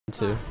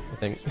too, I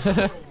think.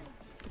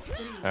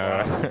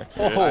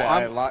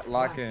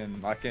 Lock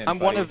in. I'm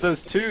one of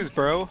those twos,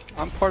 bro.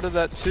 I'm part of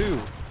that too.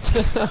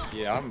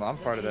 Yeah, I'm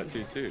part of that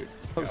too.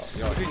 Oh, Y'all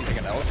sweet. take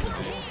an L to me.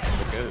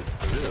 But good,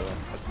 for real.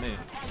 That's me.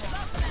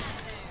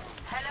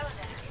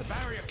 The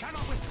barrier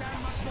cannot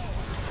withstand much more.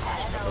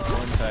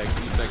 One tag,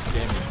 36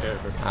 Dmg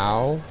character.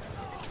 Ow.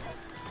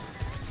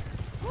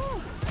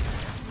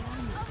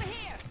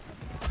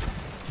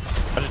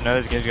 I just know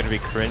this game's gonna be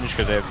cringe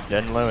because they have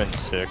Denlo and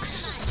 6.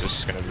 It's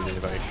just gonna be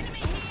like.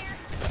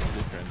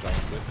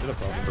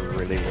 It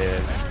really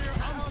is.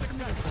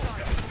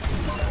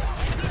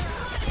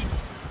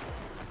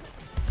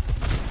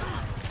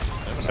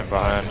 Some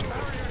behind.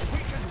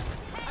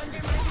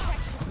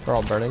 They're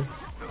all burning.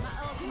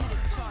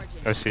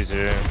 No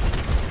CZ.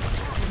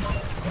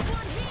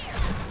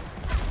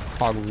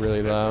 Hog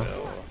really low.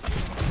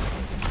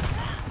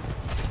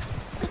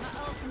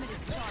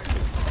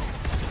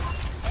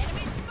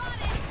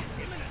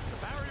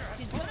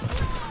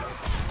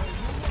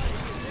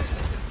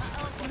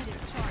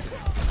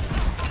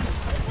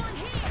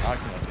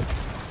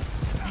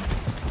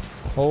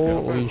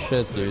 Holy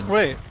shit, dude.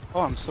 Wait.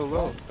 Oh, I'm so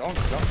low. Don't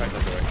fight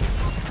that direction.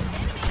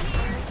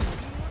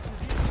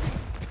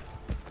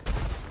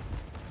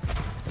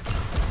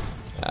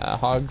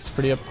 Hog's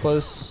pretty up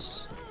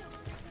close.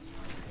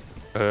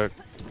 Near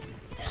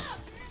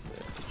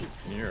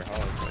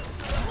hog.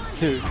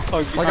 Dude,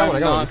 I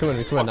got one. Come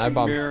in. I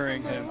bombed.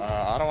 Mirroring him.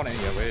 I don't want any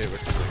away.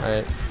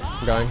 Alright,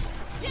 I'm going.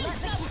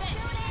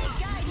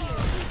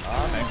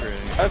 I'm angry.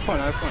 I have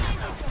point.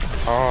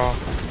 Oh.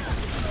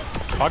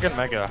 Hog and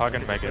Mega.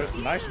 There's a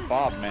nice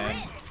bob, man.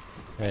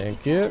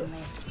 Thank you.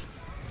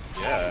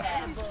 Yeah.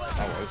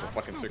 Oh, it was a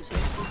fucking 6 here.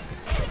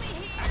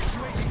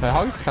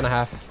 Hog's kind of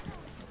half.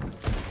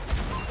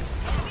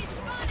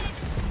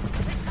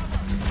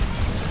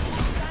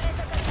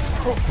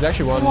 Oh, he's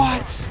actually one.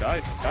 What?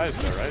 Guys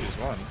though, right? He's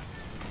one.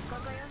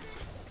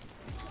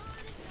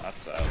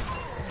 That's sad.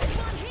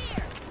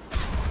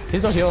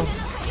 He's no heal.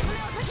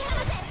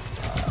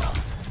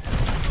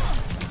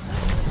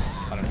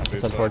 I don't know.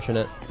 It's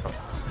unfortunate.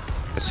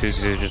 As soon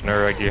as you just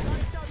nerfed you.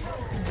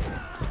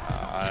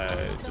 I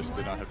just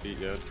did not have beat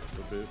yet.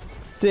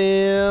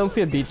 Damn, if we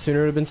had beat sooner,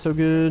 it would have been so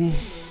good.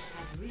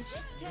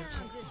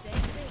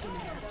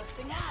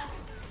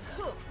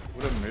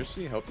 Would a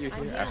Mercy help you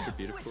here after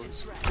beat, of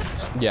course?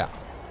 Yeah,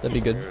 that'd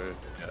be good.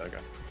 Yeah,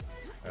 okay.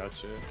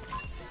 Gotcha.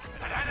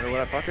 Wait,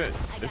 what I pocket?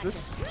 Is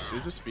this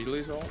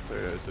Speedly's ult or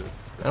is it?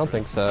 I don't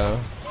think so.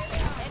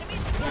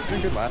 He's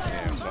doing good last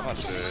game, so I'm not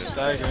sure.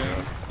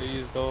 Staggering. They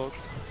use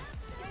ults.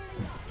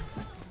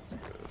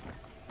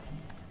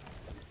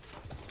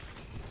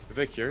 Did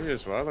they carry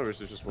as well, or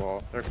is it just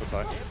wall? They're close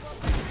by.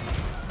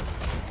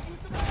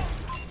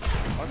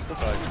 Let's go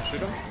side.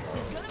 Shoot him.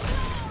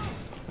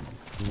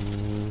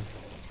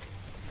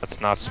 That's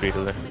not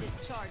speedily.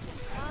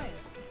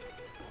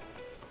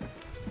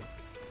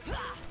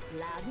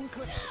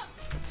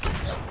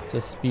 It's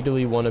a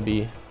speedily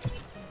wannabe.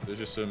 There's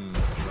just some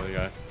other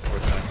guy.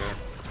 Back there.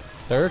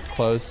 They're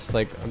close,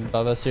 like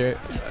above us here.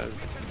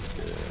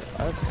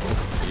 I have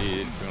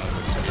speed.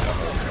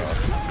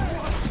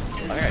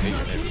 I think I need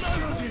your name.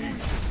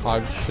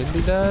 Hog should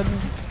be dead.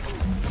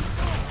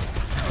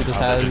 He just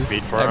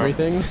has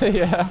everything.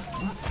 Yeah.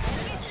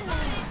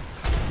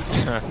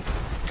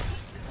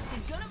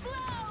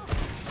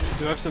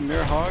 Do I have some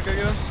mirror hog, I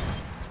guess?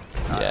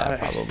 Yeah,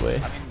 probably. I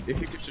mean, if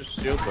you could just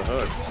shield the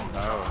hook.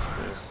 No.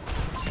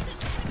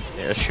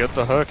 Yeah, shield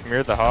the hook,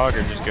 mirror the hog,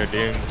 or just go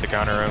Doom to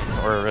counter him,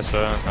 or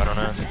Orisa, I don't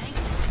know.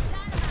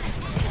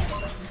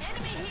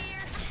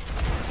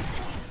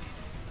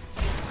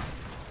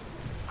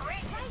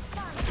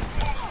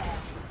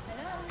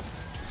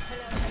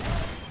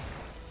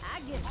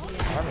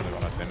 I really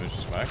want to finish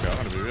this Micro. I'm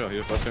gonna be real. He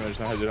was last damage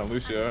than I did on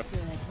Lucio.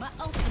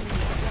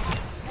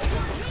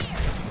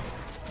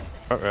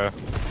 Uh-oh.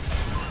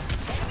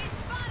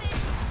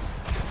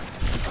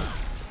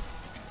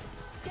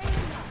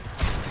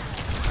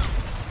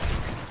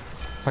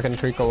 Fucking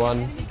Trico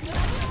one.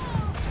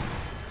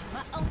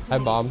 I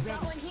bomb.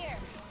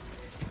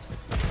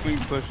 We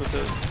can push with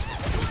it.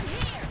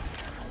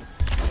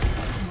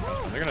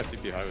 They're gonna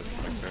TP high with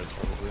like Ferrets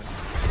probably.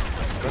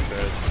 Go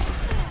Ferrets.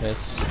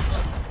 Yes.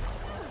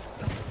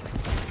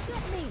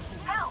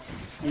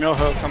 No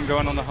hook. I'm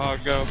going on the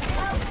hog. Go.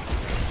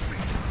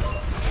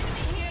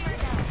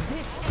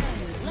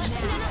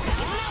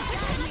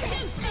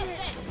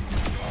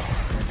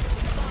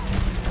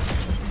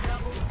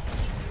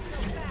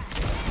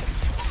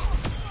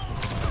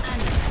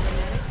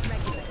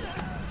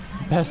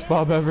 Best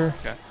bob ever.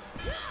 Okay.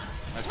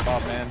 Nice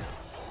bob, man.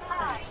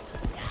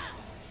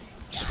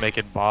 Just make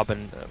it bob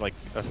and like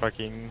a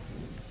fucking.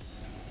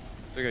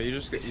 Okay, you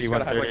just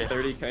gotta have like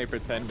 30k per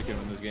 10 to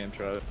win this game.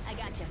 Try it. I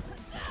gotcha.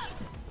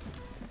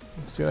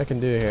 Let's see what I can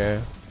do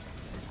here.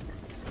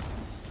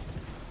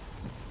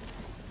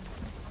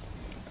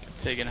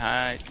 Taking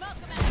height.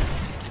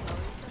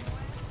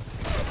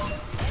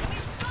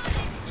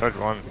 Charge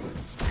one.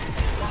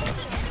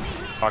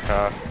 Fuck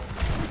off.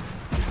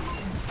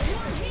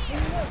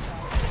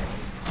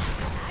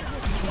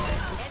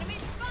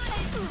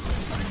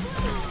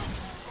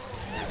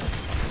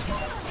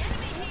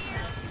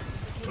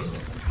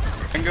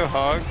 go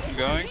hog. I'm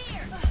going.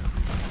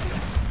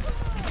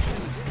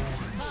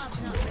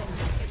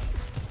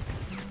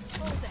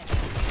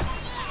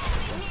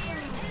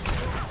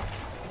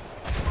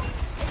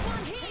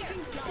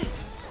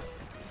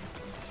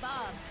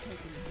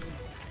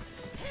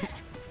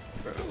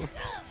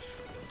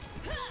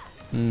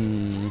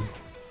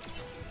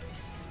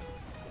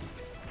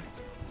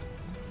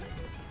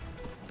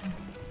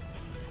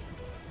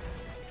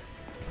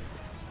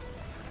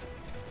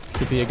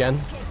 TP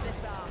again.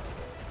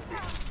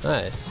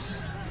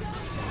 Nice.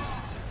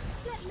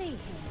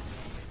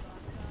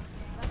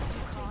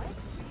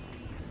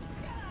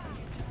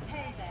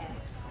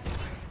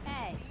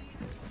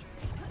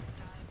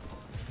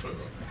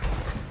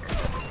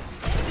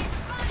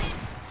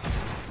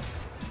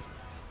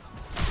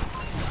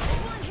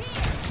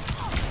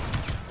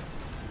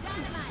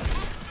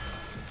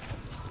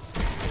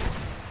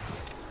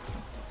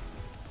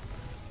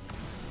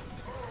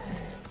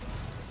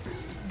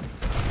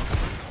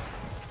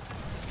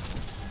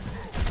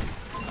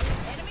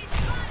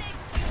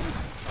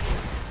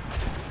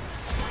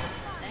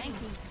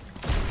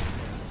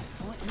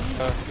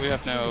 We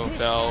have no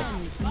bell.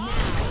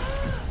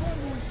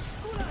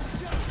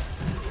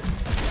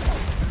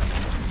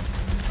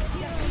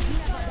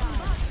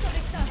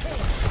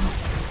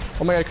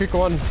 Oh my god, creep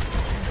one.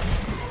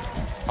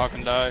 Hawk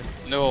can die.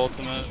 No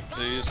ultimate.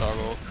 Please,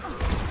 Hoggle.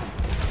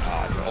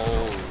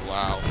 Oh,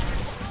 wow.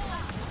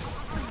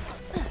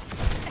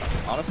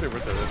 Honestly,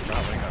 worth it if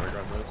not winning that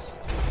regardless.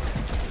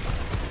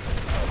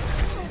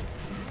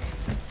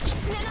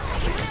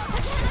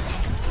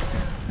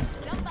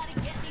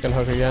 Can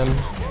hook again.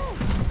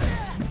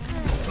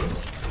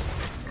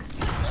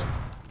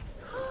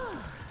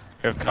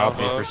 We have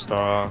copy for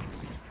stall.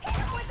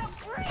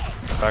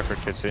 Back for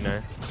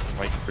Kitsune.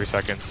 Like 3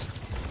 seconds.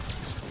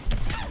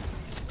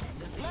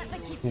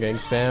 I'm getting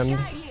spammed.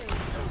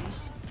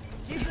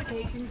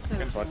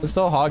 There's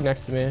still a hog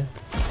next to me.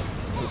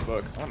 Oh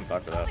fuck, I'm gonna die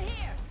for that.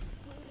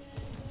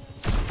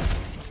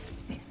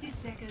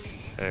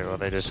 Okay, well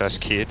they just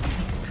SQ'd.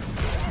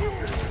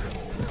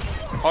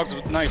 Hog's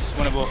nice,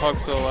 winnable.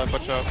 Hog's still alive,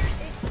 watch out.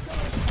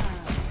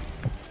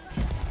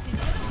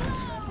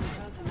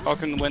 Hog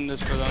can win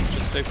this for them,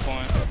 just stay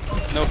point.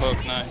 No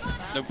hook, nice.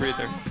 No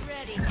breather.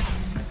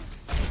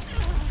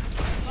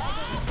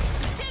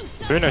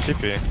 Doing no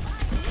TP.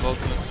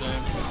 Ultimate soon.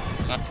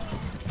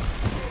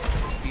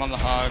 I'm on the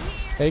hog.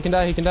 Hey, he can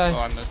die, he can die. Oh,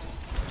 I missed.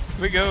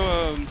 We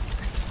go,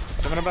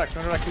 Summon back,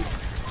 keep.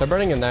 They're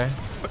burning in there.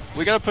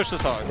 we gotta push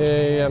this hog.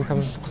 Yeah, I'm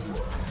coming.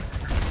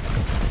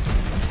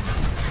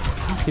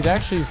 He's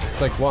actually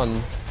like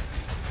one.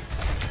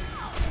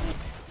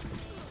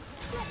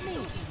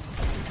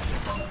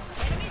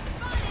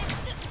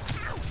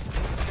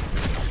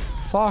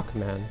 Fuck,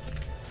 man.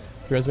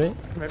 You res me?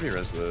 Maybe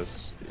res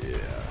this. Yeah.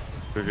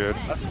 We're good.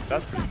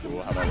 That's pretty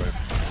cool. How about we?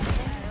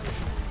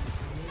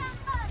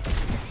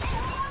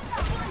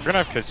 We're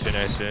gonna have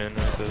Kitsune soon.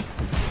 We have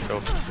to go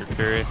through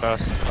Fury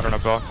fast. I don't know,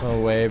 block. No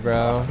way,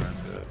 bro. That's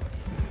it.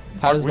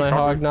 How does We my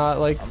probably- hog not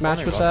like match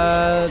running with off.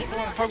 that?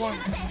 Hog one.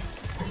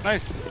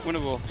 Nice,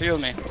 winnable. Heal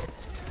me.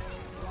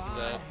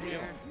 Dead.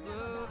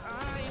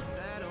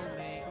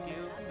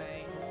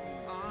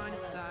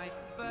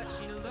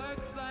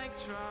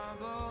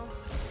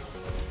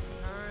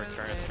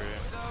 Return it through.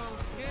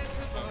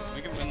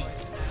 We can win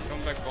this.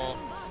 Come back ball.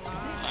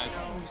 Nice.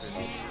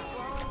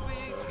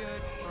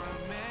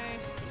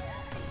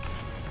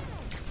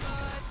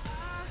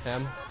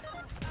 Him.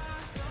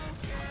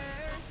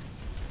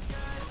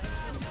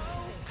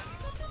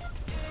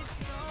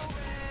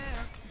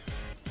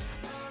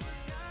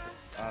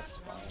 That's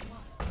fine.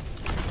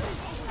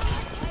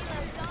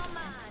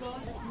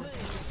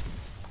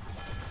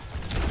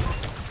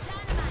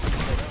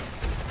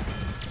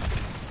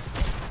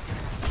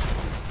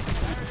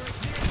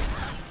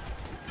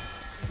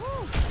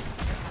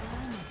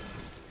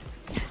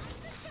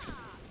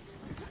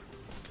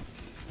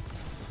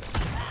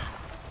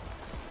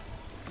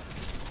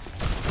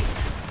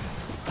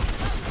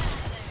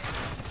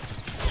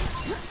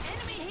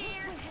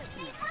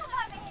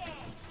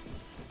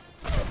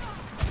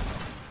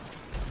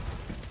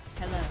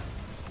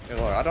 Hey,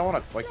 look, I don't want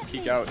to like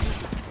peek out and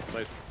it's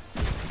like.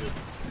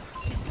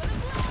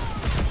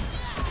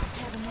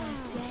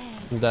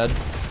 I'm dead.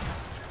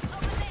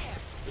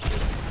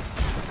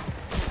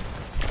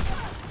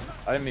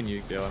 I didn't mean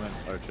you, Gale. I meant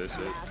or chase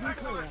it.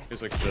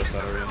 He's like just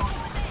out of range.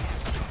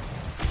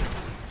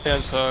 He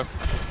has hook.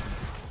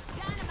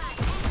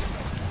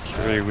 It's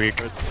really weak.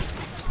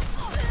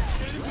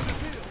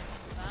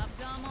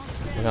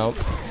 Help.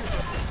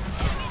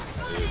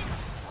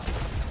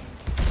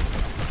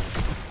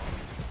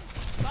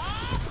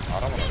 I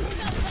don't want to.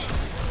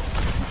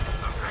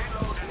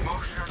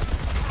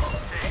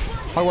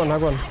 Hog one,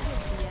 hog one.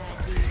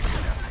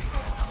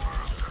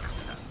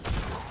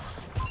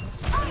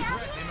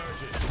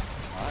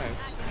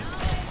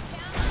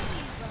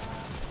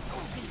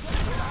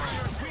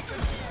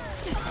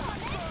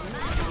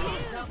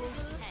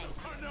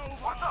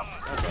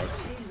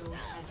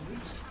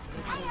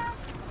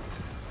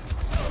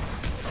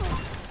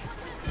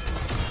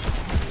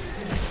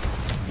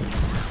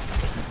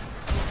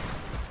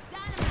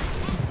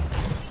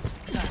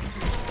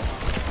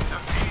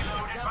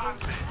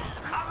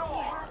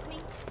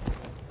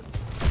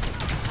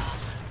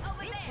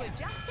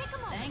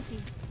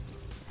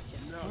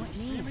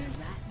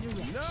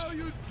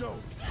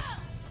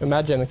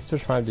 Imagine, let's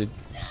Twitch Prime, dude.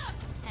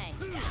 Hey.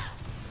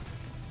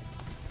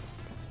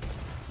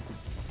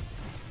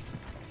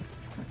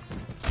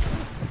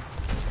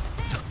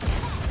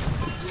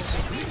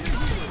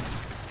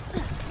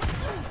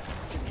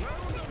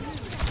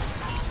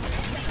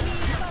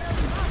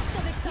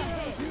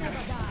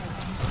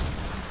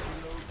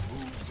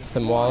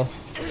 Some walls.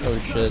 Oh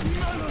shit.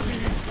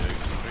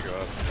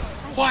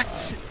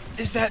 What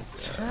is that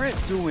turret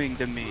doing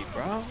to me,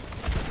 bro?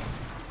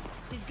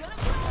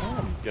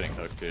 I'm getting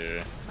hooked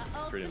here.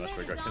 Pretty much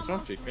regret. Can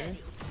someone peek me?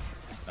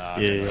 Nah,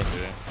 I'm Yeah, getting yeah. hooked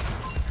here.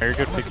 Are you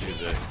good I'm pick? gonna do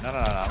this. No,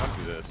 I'm gonna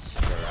do this. Go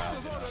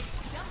around, you know.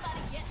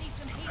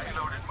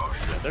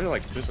 Yeah, they're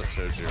like, there's a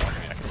surge here on me.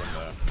 I can win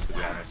though, to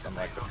be honest. I'm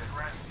like,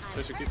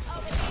 this should keep.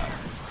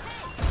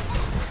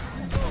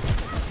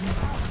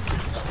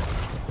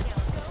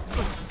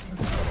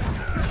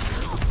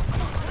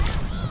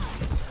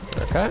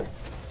 Okay.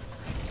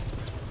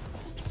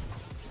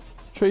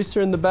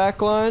 Tracer in the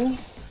back line.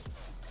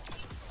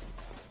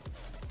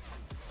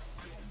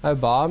 Hi,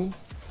 Bob.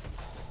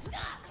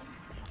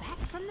 Back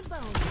from the bone.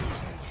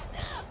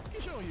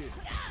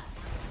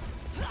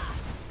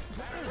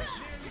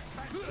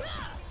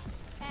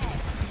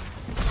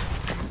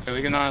 Okay,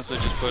 we can honestly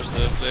just push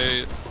this.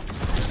 They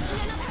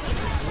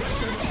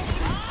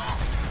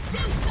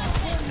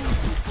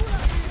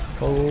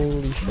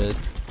Holy shit.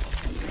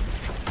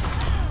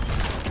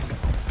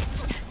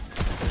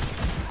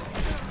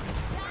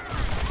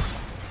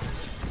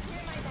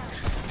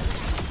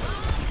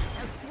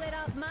 No sweat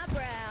off my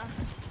brow.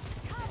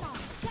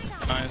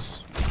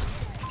 nice.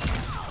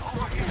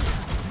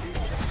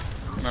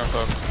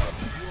 Merfolk.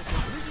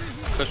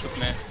 Push with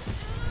me.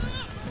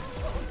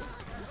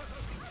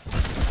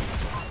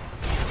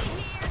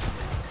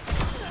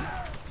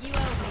 You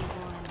owe me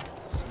one.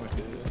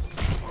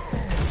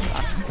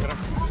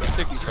 I'm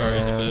taking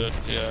carries a bit.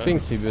 Yeah. Being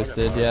speed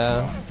boosted,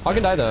 yeah. I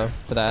can die though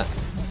for that.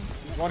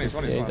 He's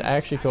Yeah, he's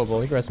actually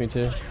killable. He can rest me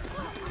too.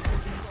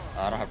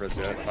 I don't have res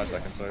yet. 5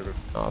 seconds over.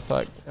 Oh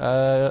fuck.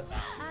 I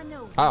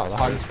know. Oh, the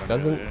hog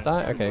doesn't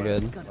die? Okay,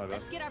 good. My bad.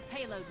 Let's get our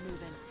payload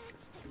moving.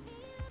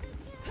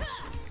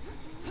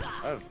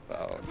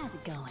 How's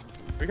it going?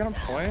 We got him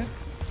point?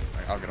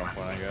 I'll get him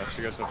point, I guess.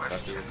 You guys have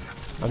to do this.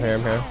 I'm here,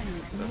 I'm here.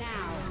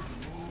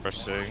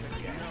 Pushing.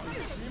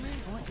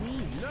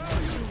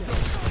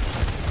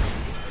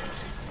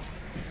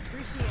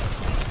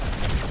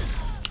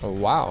 Oh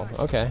wow.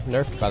 Okay,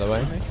 nerfed by the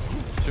way.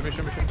 Shimmy,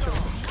 shimmy, shimmy, shimmy.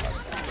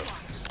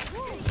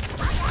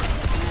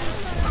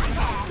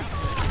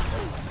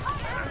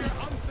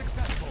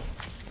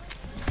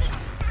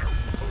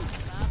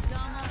 Bob's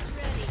almost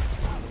ready.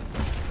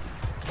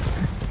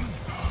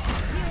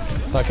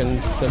 Fucking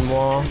sim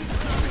wall.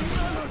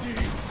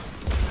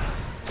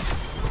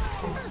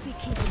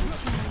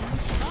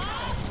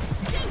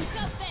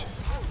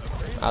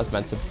 I was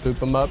meant to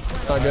boop him up.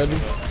 It's not good.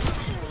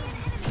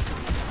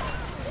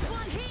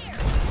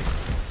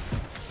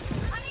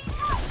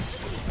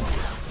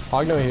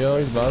 Hog no heal,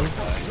 he's above.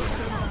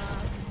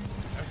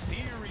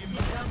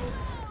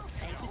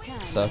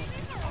 Stuff.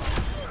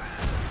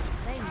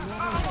 Hey,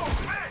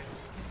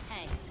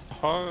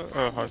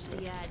 Hard the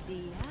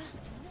idea.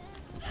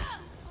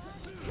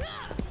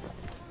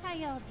 How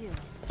y'all doing?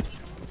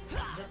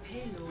 The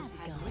payload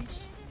has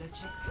reached the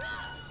checkpoint.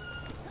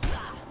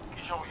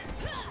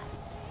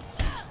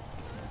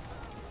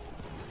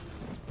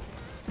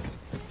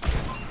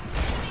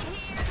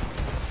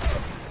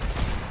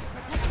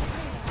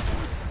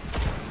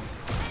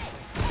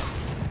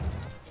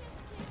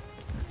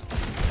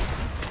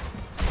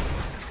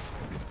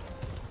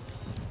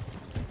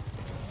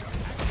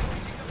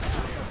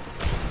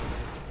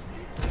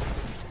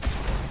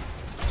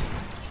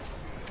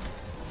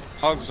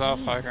 Hog's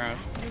off high ground.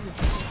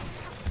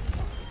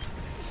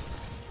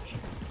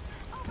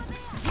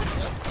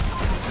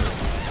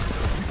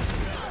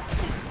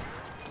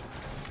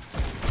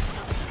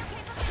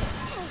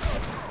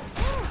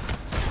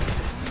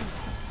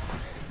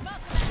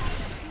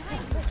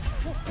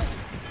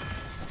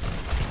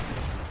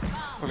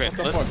 Okay,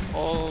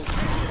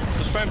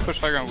 let's try and push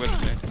high ground with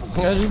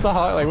me. Yeah, just the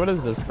hog. Like, what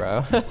is this,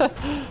 bro?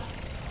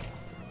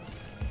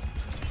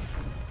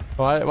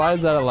 Why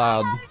is that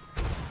allowed?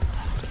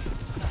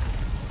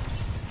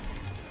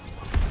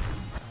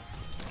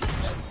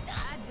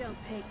 I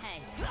don't take.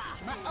 Hey,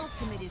 my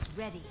ultimate is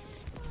ready.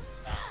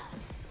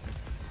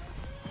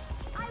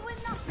 I will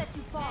not let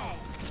you fall.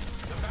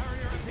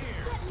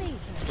 Let me.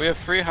 We have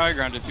free high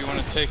ground if you want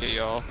to take it,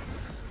 y'all.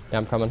 Yeah,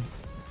 I'm coming.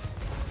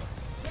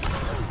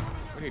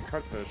 We need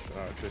cart push.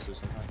 Chasers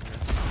sometime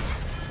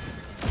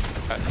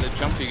The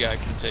jumpy guy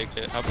can take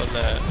it. How about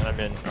that? I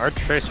mean, our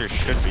tracer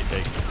should be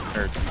taking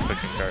or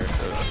pushing cars.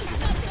 So.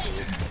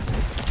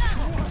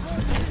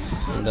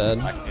 I'm dead.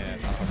 I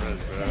can't. I'm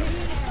res, bro.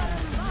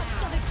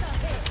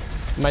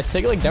 My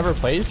sig like never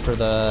plays for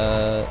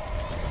the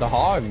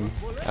hog.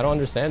 I don't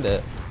understand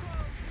it.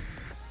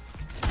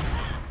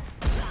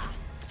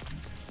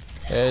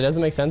 It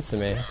doesn't make sense to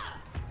me.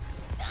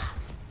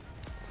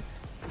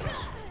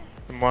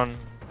 One.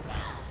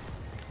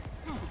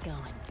 How's it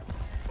going?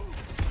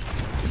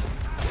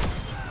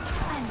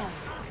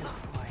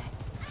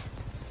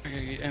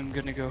 am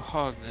gonna go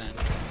hog then.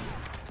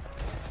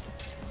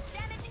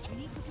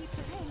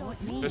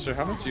 Fisher,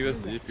 how much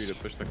USD for you to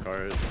push the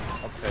cars?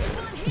 I'll pay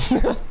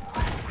it.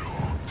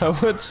 How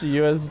much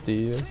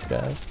USD this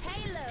guy?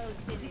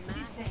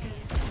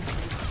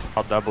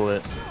 I'll double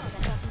it.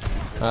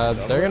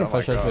 They're gonna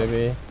push us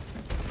maybe.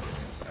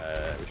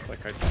 We should play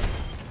kite.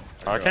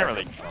 Oh, I can't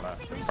really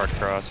hard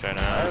cross right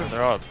now.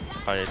 They're all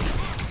tight.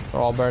 We're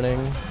all burning.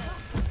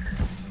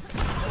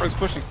 Hog's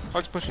pushing.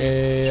 Hog's pushing.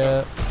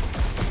 Yeah.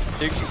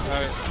 Big,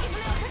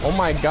 Oh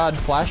my god,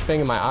 flashbang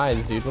in my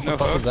eyes, dude. What the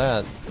fuck was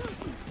that?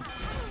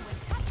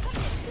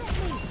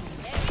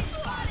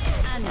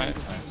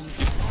 nice.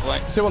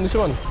 Blank. See one, see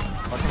one.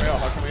 How come we out?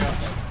 How come we out?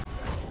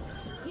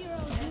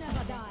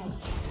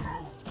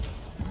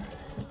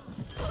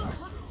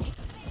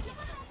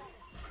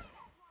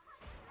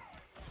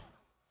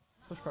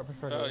 Push part, push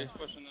part. Oh, he's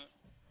pushing that.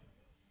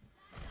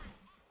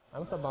 I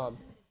almost have Bob.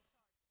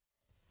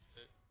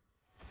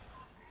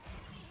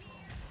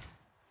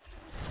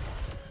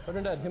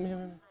 Put dead. Him.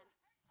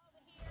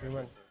 We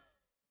run.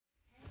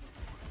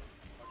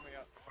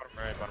 Bottom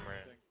right, bottom right.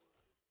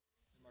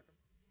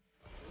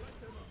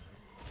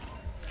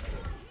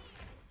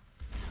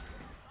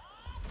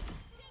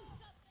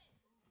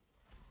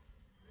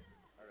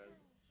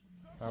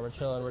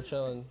 Alright, we're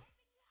chilling.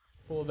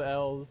 Full of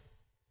L's.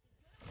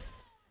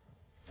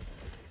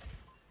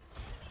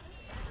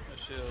 A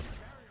shield.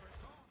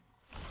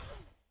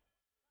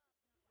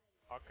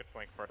 Hawk could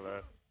flank part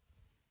left.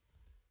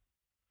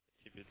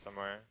 TP'd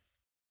somewhere.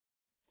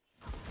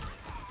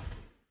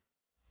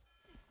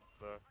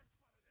 Look.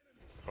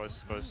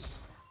 Close.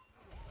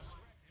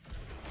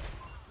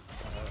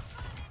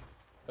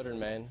 Put her in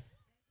main.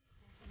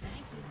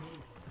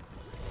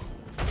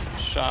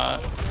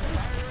 Shot.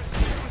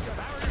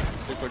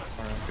 Super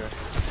okay.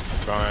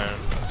 Going.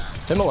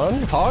 Sim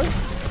alone? Hog?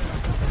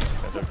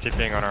 They're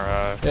TPing on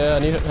our Yeah, I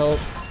need help.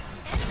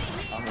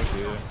 I'm with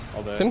you.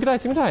 All day. Sim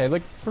can die,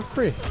 like, for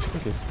free.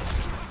 Thank you.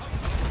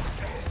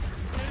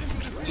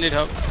 Need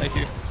help. Thank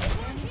you.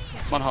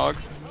 Come on, Hog.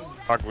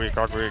 Hog weak,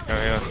 oh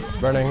yeah.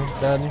 Burning,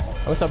 dead. I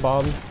almost have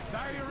Bob.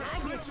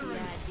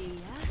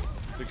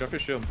 Pick up your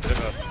shield. Hit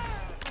him up.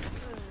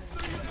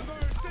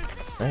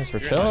 Nice,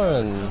 we're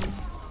chilling.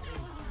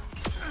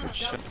 Good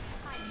shit.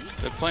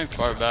 They're playing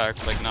far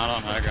back, like not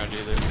on high ground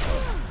either.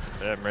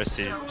 Yeah,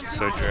 Mercy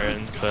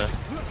Sojourn, so.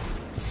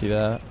 See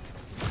that?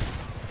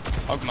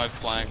 Hog might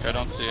flank. I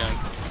don't see him.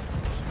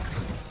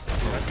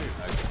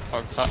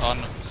 Hog on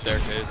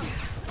staircase.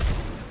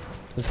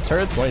 This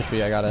turret's 1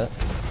 HP, I got it.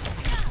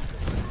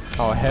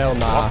 Oh, hell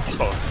nah.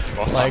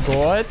 Oh, Like,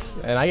 what?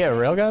 And I get a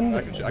railgun?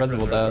 I can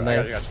Visible down,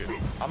 nice.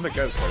 I'm the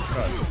ghost, boys.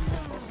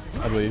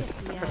 I believe.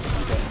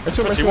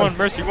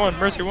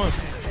 Mercy one.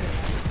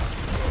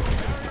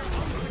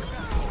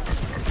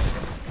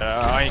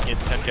 I ain't getting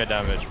 10k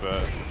damage,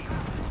 but.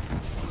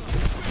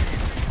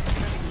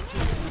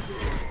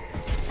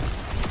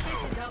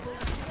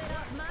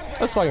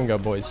 Let's fucking go,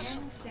 boys.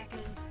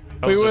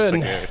 That We was just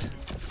win. a good.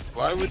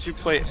 Why would you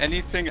play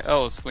anything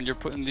else when you're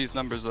putting these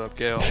numbers up,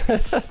 Gale?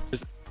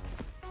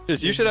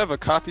 Because you should have a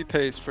copy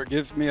paste for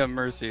Give Me a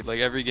Mercy, like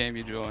every game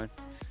you join.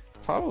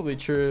 Probably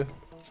true.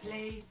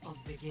 Maybe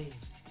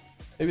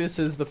this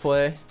is the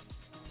play.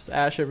 Just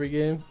Ashe every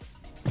game.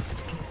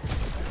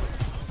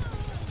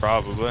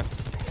 Probably.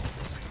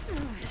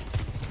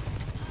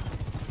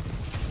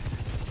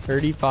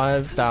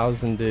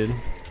 35,000, dude.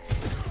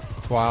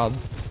 It's wild.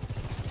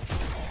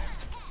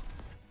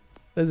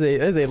 That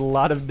is a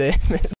lot of damage.